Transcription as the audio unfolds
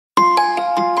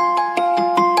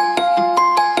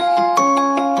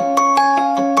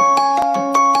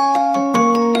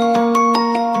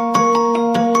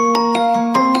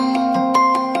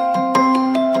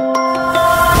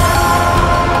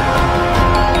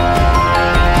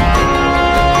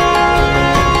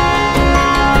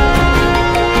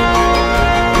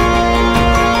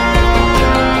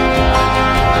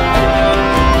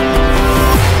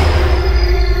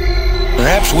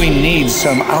Perhaps we need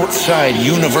some outside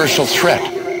universal threat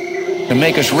to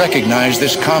make us recognize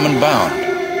this common bound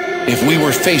if we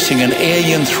were facing an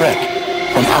alien threat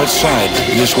from outside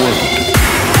this world.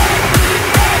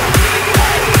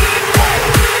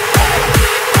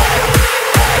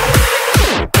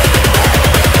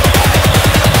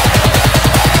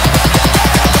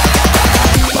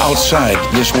 Outside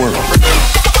this world.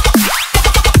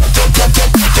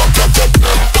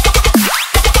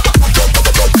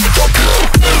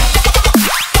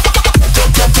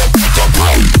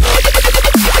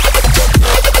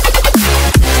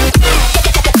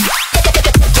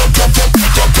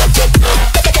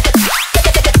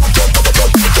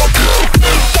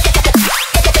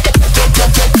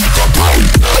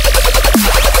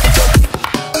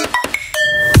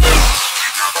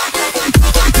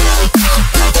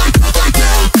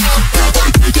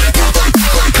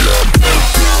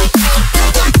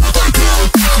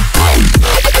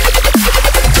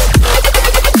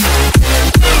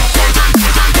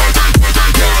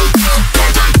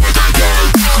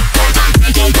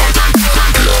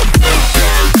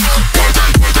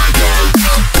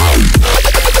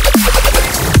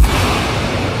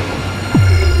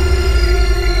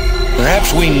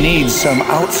 Perhaps we need some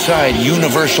outside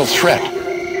universal threat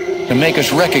to make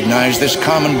us recognize this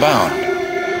common bound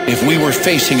if we were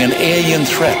facing an alien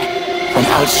threat from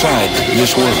outside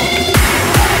this world.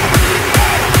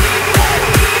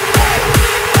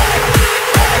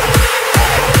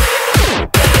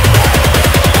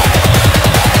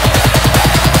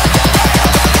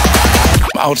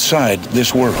 Outside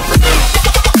this world.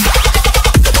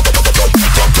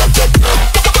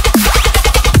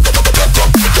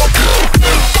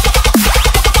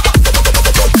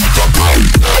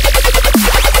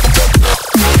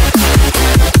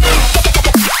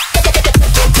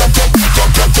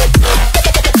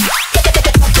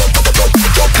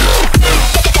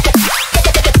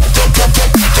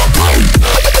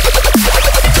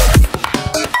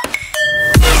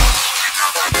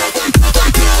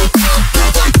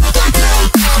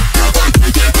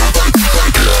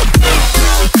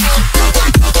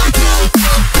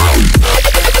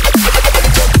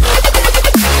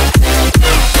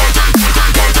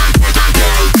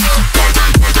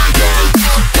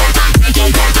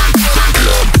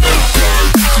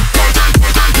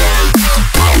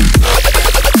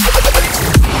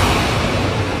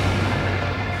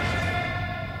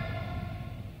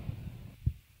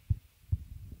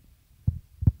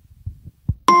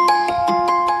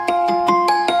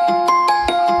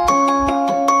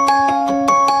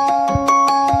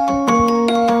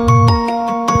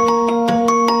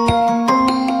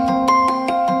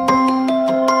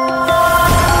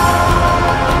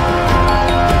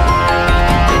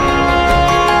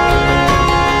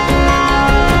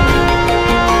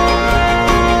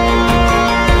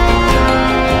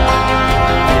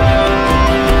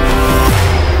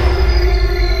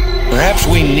 Perhaps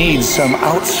we need some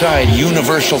outside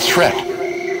universal threat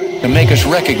to make us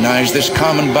recognize this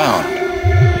common bound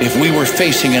if we were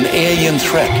facing an alien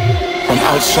threat from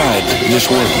outside this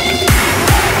world.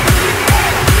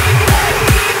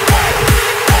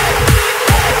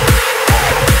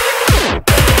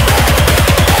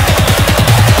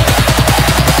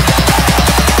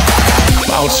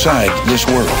 Outside this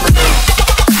world.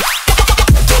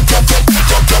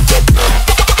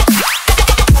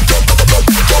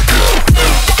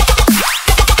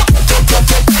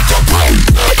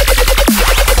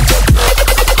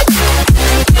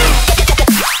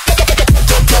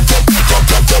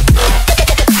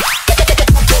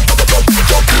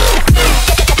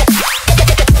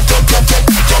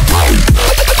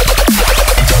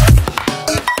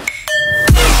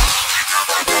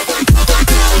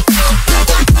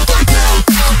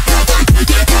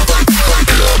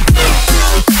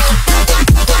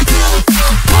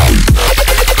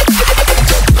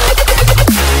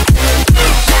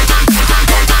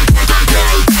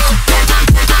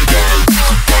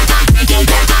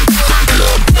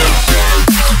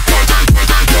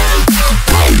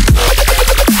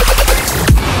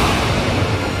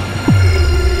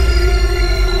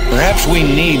 Perhaps we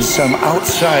need some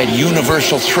outside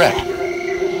universal threat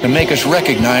to make us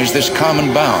recognize this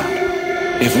common bound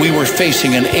if we were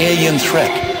facing an alien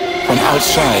threat from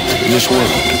outside this world.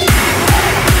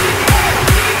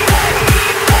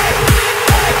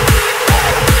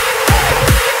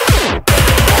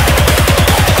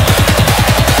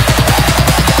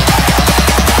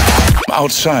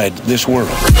 Outside this world.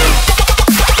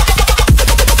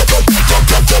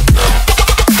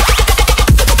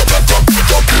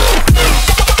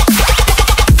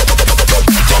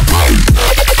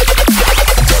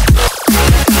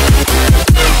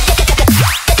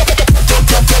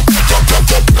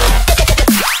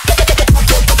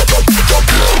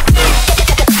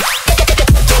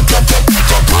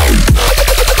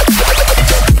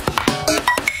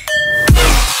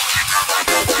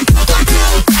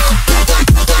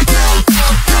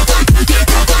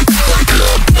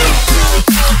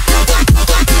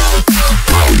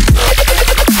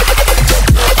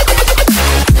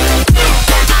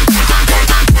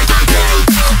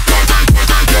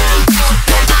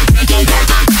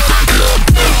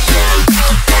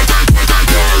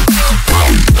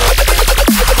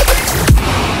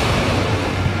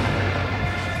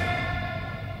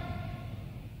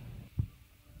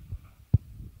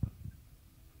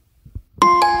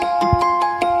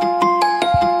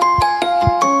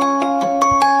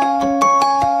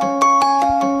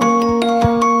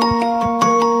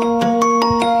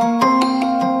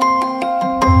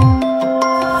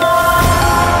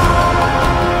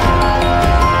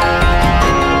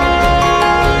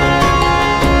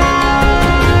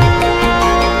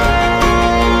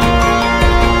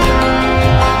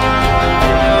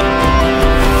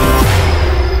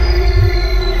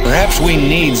 Perhaps we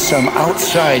need some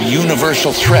outside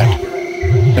universal threat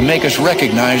to make us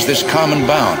recognize this common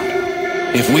bound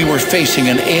if we were facing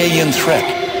an alien threat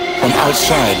from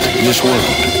outside this world.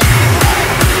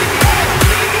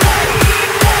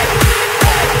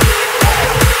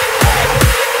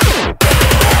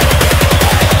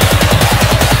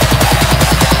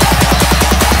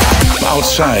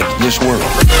 Outside this world.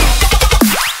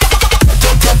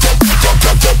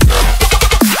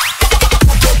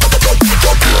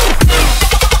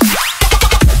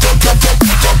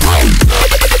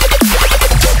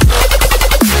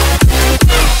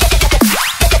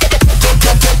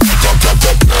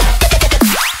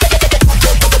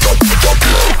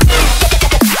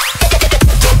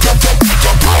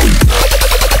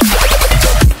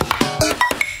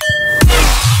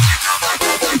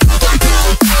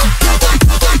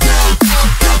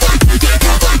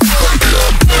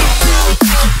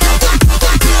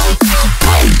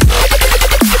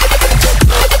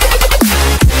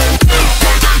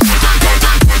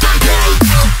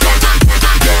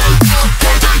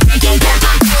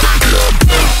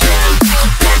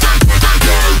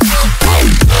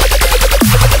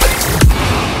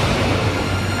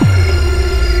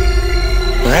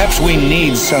 Perhaps we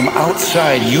need some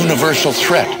outside universal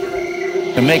threat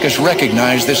to make us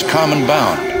recognize this common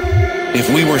bound if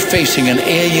we were facing an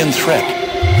alien threat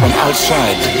from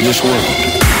outside this world.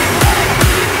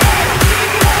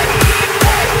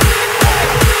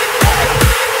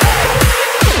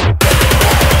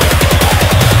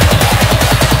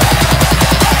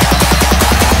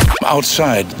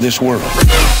 Outside this world.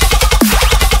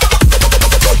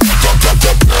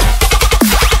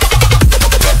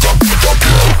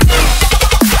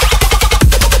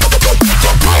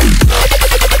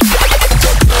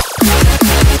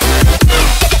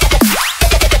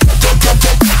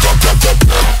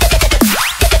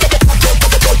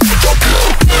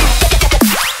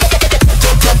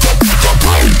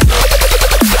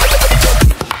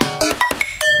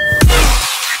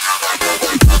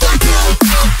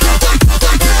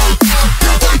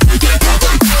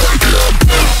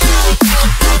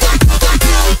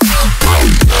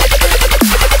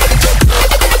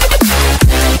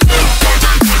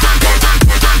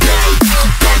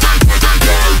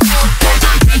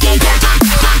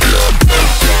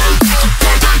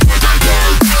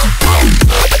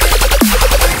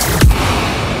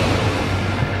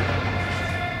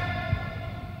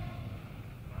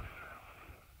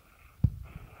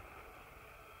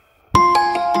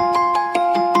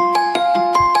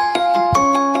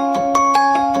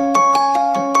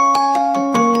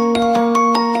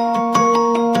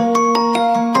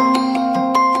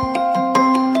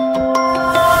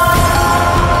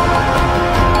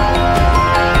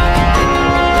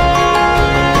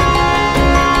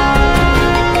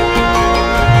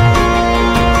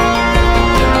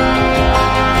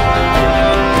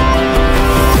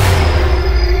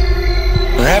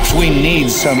 Perhaps we need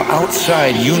some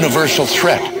outside universal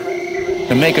threat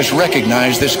to make us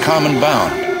recognize this common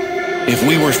bound if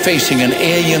we were facing an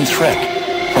alien threat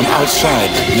from outside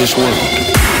this world.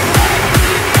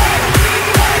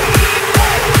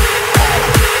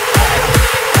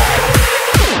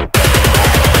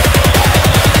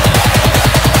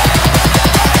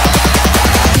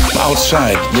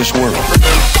 Outside this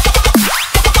world.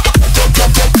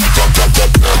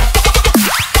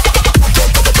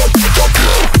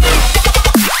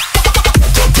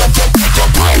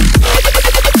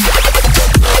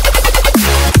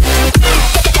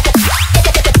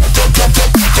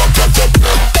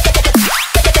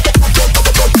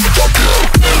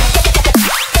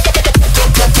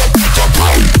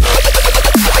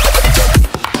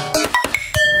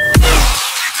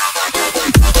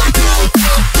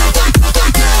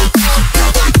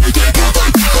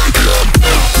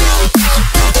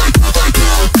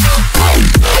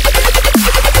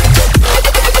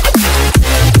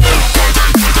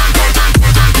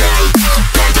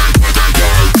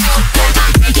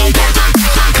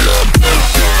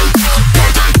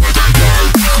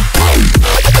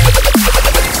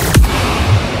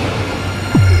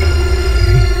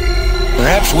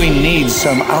 Perhaps we need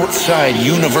some outside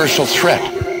universal threat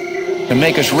to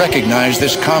make us recognize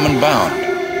this common bound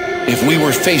if we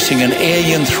were facing an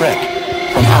alien threat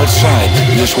from outside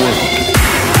this world.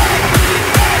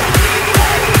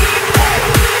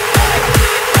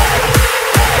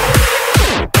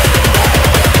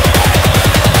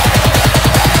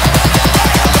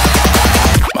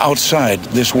 Outside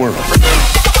this world.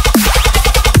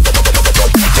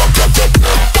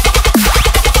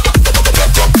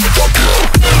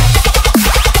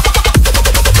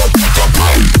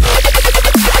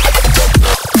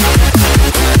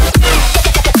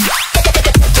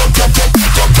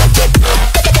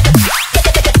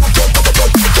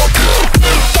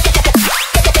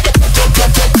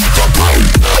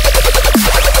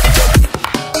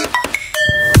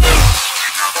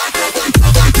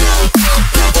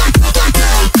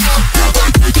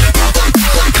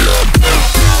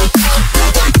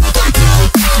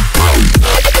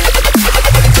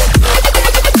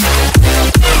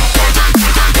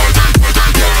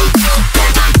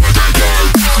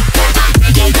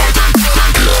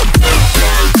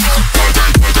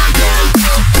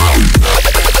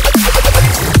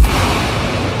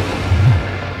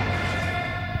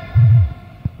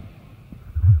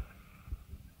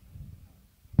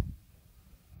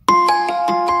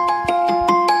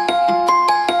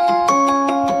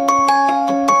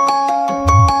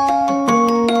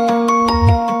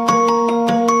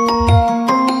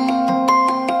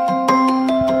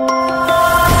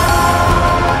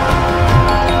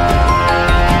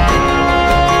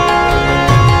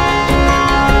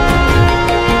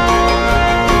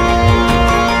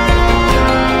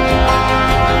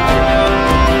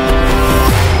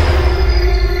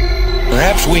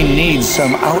 need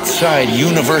some outside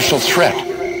universal threat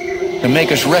to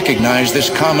make us recognize this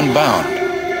common bound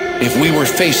if we were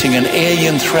facing an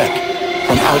alien threat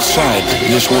from outside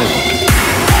this world.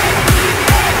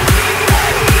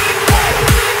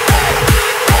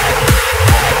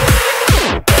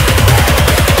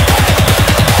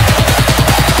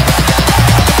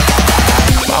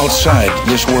 Outside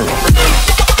this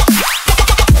world.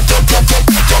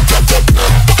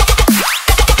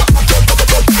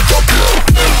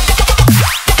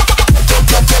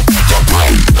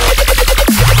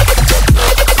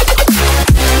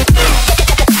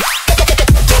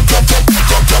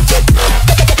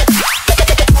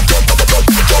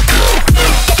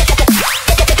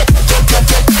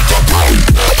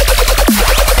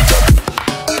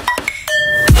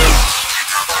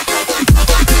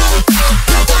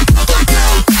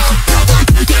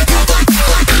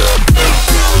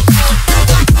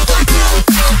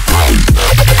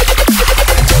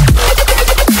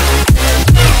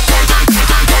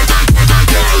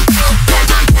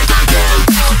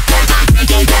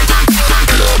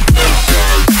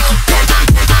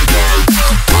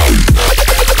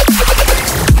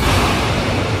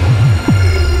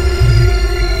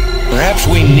 Perhaps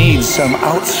we need some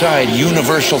outside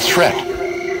universal threat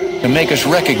to make us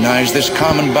recognize this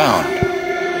common bound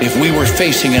if we were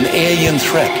facing an alien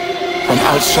threat from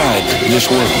outside this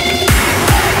world.